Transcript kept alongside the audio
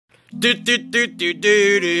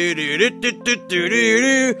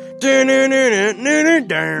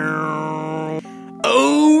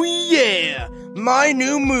Oh yeah! My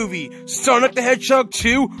new movie, Sonic the Hedgehog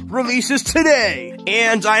 2, releases today.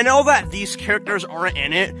 And I know that these characters aren't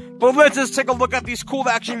in it, but let's just take a look at these cool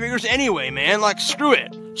action figures anyway, man. Like, screw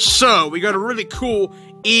it. So, we got a really cool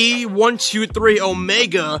E123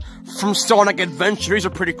 Omega from Sonic Adventure. He's a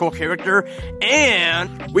pretty cool character.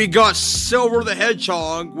 And we got Silver the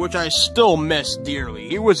Hedgehog, which I still miss dearly.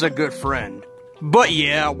 He was a good friend. But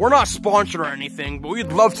yeah, we're not sponsored or anything, but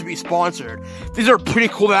we'd love to be sponsored. These are pretty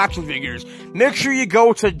cool action figures. Make sure you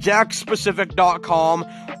go to jackspecific.com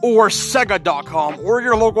or sega.com or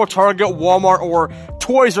your local Target, Walmart, or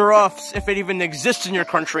Toys R Us, if it even exists in your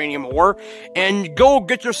country anymore, and go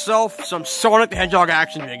get yourself some Sonic the Hedgehog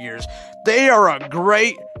action figures. They are a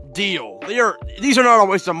great deal. These are not a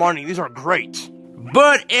waste of money. These are great.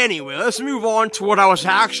 But anyway, let's move on to what I was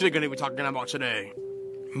actually going to be talking about today.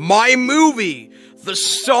 My movie, the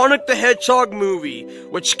Sonic the Hedgehog movie,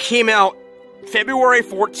 which came out February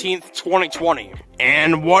 14th, 2020.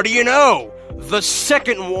 And what do you know? The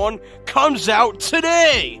second one comes out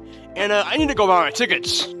today! And I need to go buy my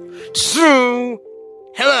tickets. So,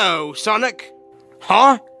 hello, Sonic.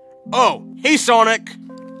 Huh? Oh, hey, Sonic.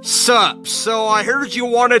 Sup, so I heard you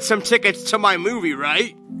wanted some tickets to my movie,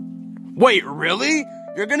 right? Wait, really?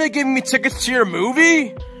 You're gonna give me tickets to your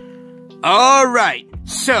movie? Alright.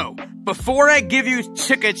 So, before I give you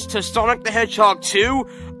tickets to Sonic the Hedgehog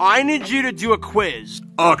 2, I need you to do a quiz.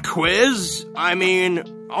 A quiz? I mean,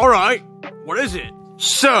 alright, what is it?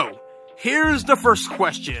 So, here's the first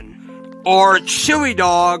question. Are chili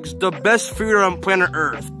dogs the best food on planet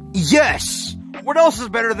Earth? Yes! What else is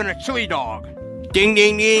better than a chili dog? Ding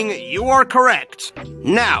ding ding, you are correct.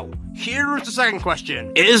 Now, here's the second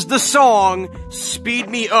question. Is the song Speed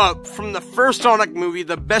Me Up from the first Sonic movie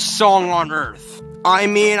the best song on Earth? I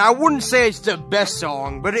mean, I wouldn't say it's the best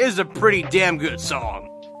song, but it is a pretty damn good song.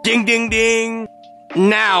 Ding ding ding!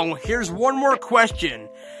 Now, here's one more question.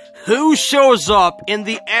 Who shows up in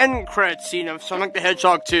the end credit scene of Sonic the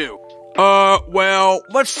Hedgehog 2? Well,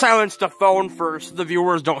 let's silence the phone first so the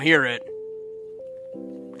viewers don't hear it.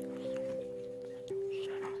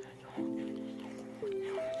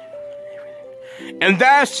 And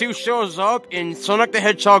that's who shows up in Sonic the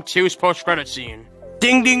Hedgehog 2's post-credit scene.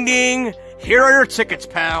 Ding ding ding! Here are your tickets,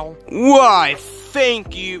 pal. Why,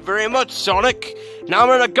 thank you very much, Sonic. Now I'm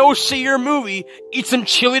gonna go see your movie, eat some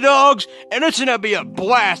chili dogs, and it's gonna be a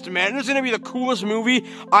blast, man. It's gonna be the coolest movie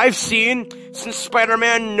I've seen since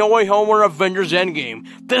Spider-Man No Way Home or Avengers Endgame.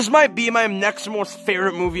 This might be my next most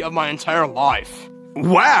favorite movie of my entire life.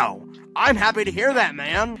 Wow, I'm happy to hear that,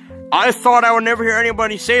 man. I thought I would never hear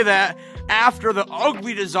anybody say that after the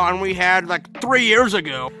ugly design we had like 3 years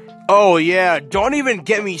ago. Oh yeah, don't even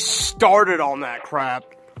get me started on that crap.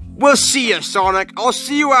 We'll see ya, Sonic. I'll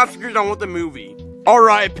see you after you're done with the movie.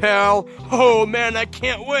 Alright, pal. Oh man, I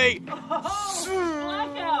can't wait. Blackout!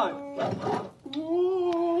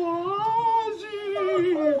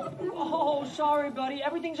 Oh, sorry, buddy.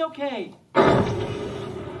 Everything's okay.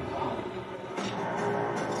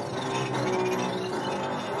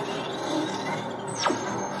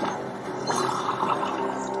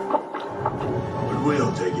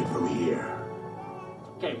 We'll take it from here.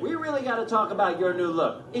 Okay, we really gotta talk about your new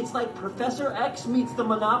look. It's like Professor X meets the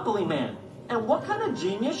Monopoly Man. And what kind of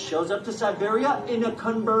genius shows up to Siberia in a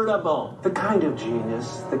convertible? The kind of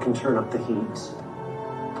genius that can turn up the heat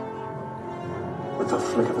with the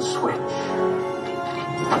flick of a switch.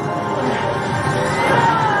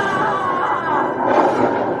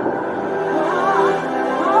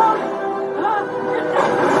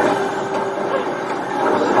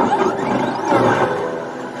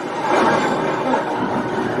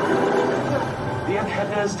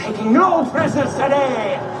 Is taking no prisoners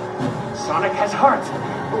today. Sonic has heart,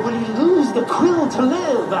 but will he lose the quill to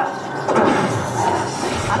live?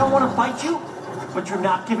 I don't want to fight you, but you're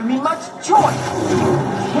not giving me much choice.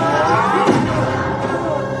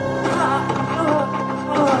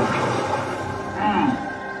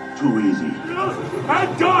 Too easy.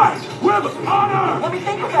 And die with honor. Let me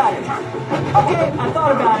think about it. Okay, I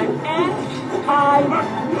thought about it, and I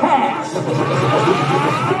pass.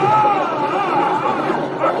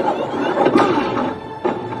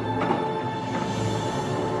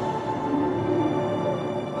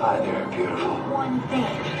 Hi there, beautiful. One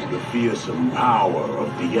thing. The fearsome power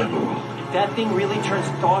of the Emerald. If that thing really turns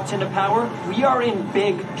thoughts into power, we are in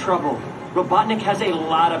big trouble. Robotnik has a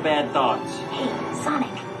lot of bad thoughts. Hey,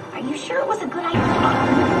 Sonic, are you sure it was a good idea?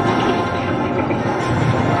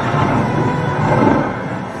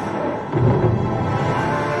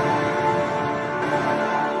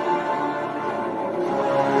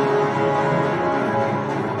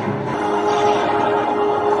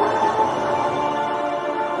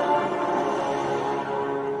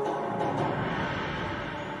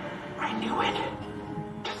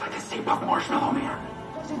 Stay Puft Marshmallow Man.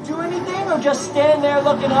 Does he do anything or just stand there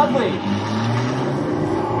looking ugly?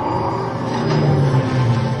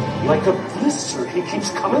 Like a blister, he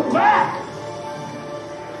keeps coming back!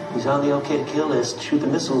 He's on the okay to kill list. Shoot the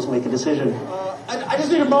missiles, make a decision. I just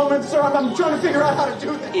need a moment, sir. I'm trying to figure out how to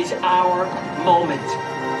do this. Is our moment.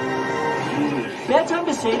 Bad time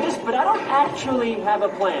to say this, but I don't actually have a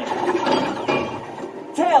plan.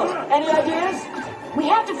 Tails, any ideas? We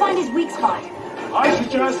have to find his weak spot. I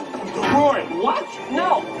suggest the groin. What?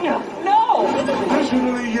 No! No!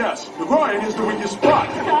 Traditionally, yes. The groin is the weakest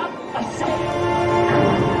spot. Stop! I said...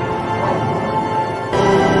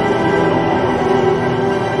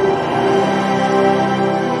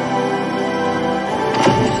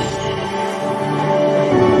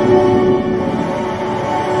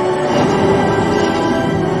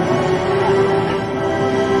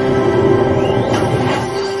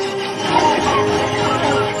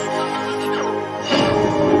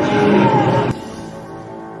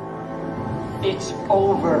 It's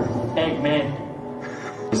over, Eggman.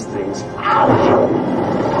 These things.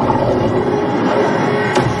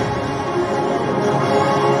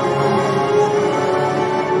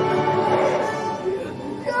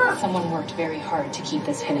 Someone worked very hard to keep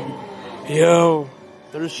this hidden. Yo,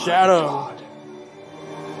 there's Shadow. God.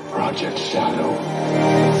 Project Shadow.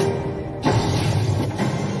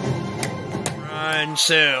 And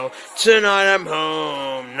so, tonight I'm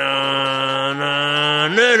home. Na, na,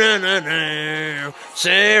 na, na, na, na.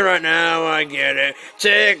 Say right now I get it.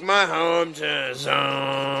 Take my home to zone.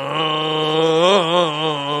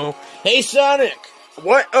 Hey, Sonic.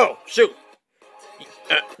 What? Oh, shoot.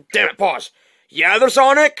 Damn it, pause. Yeah, there's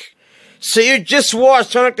Sonic? So you just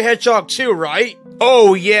watched Sonic the Hedgehog 2, right?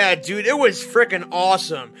 Oh yeah, dude, it was freaking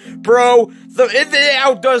awesome. Bro, it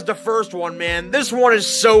outdoes the first one, man. This one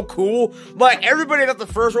is so cool. Like, everybody thought the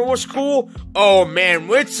first one was cool. Oh man,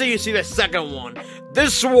 wait till you see the second one.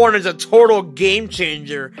 This one is a total game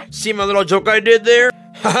changer. See my little joke I did there?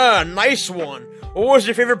 Haha, nice one. What was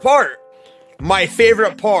your favorite part? My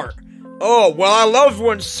favorite part? Oh, well, I loved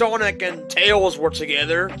when Sonic and Tails were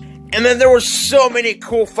together. And then there were so many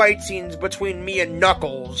cool fight scenes between me and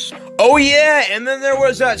Knuckles. Oh yeah, and then there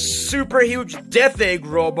was that super huge Death Egg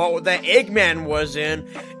robot that Eggman was in.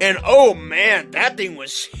 And oh man, that thing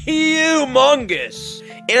was humongous.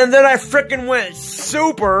 And then I frickin' went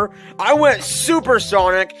super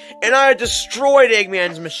Sonic, and I destroyed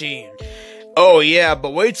Eggman's machine. Oh yeah,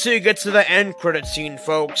 but wait till you get to the end credit scene,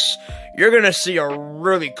 folks. You're gonna see a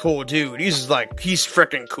really cool dude. He's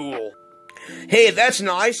frickin' cool. Hey, that's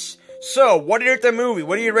nice. So, what do you rate the movie?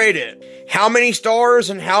 What do you rate it? How many stars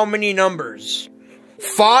and how many numbers?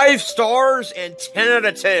 5 stars and 10 out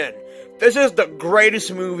of 10. This is the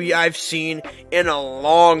greatest movie I've seen in a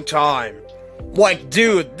long time. Like,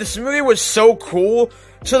 dude, this movie was so cool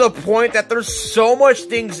to the point that there's so much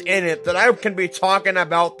things in it that I can be talking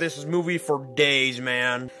about this movie for days,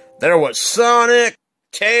 man. There was Sonic,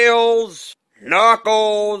 Tails,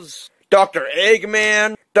 Knuckles, Dr.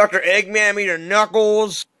 Eggman meeting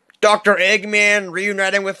Knuckles, Dr. Eggman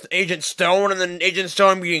reuniting with Agent Stone, and then Agent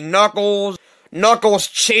Stone meeting Knuckles, Knuckles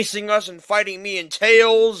chasing us and fighting me and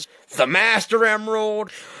Tails, the Master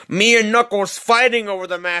Emerald, me and Knuckles fighting over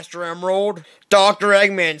the Master Emerald, Dr.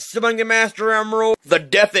 Eggman stealing the Master Emerald, the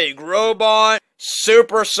Death Egg robot,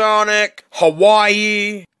 Super Sonic,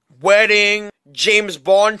 Hawaii, wedding, James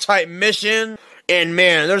Bond type mission, and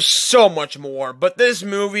man, there's so much more. But this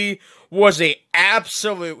movie was an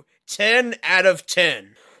absolute 10 out of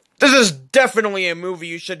 10. This is definitely a movie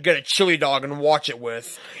you should get a chili dog and watch it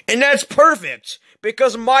with. And that's perfect,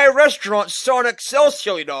 because my restaurant, Sonic, sells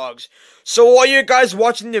chili dogs. So all you guys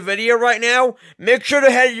watching the video right now, make sure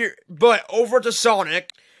to head your butt over to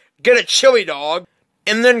Sonic, get a chili dog,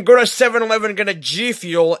 and then go to 7-Eleven and get a G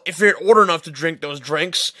Fuel if you're old enough to drink those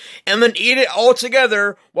drinks, and then eat it all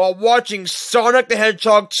together while watching Sonic the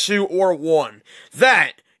Hedgehog 2 or 1.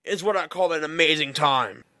 That is what I call an amazing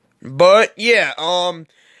time. But yeah,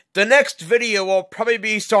 the next video will probably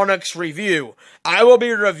be Sonic's review. I will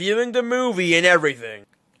be reviewing the movie and everything.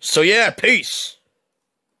 So yeah, peace.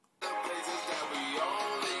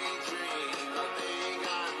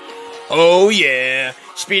 Oh yeah,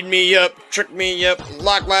 speed me up, trick me up,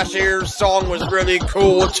 like last year's song was really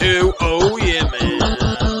cool too. Oh yeah, man.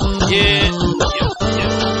 Yeah.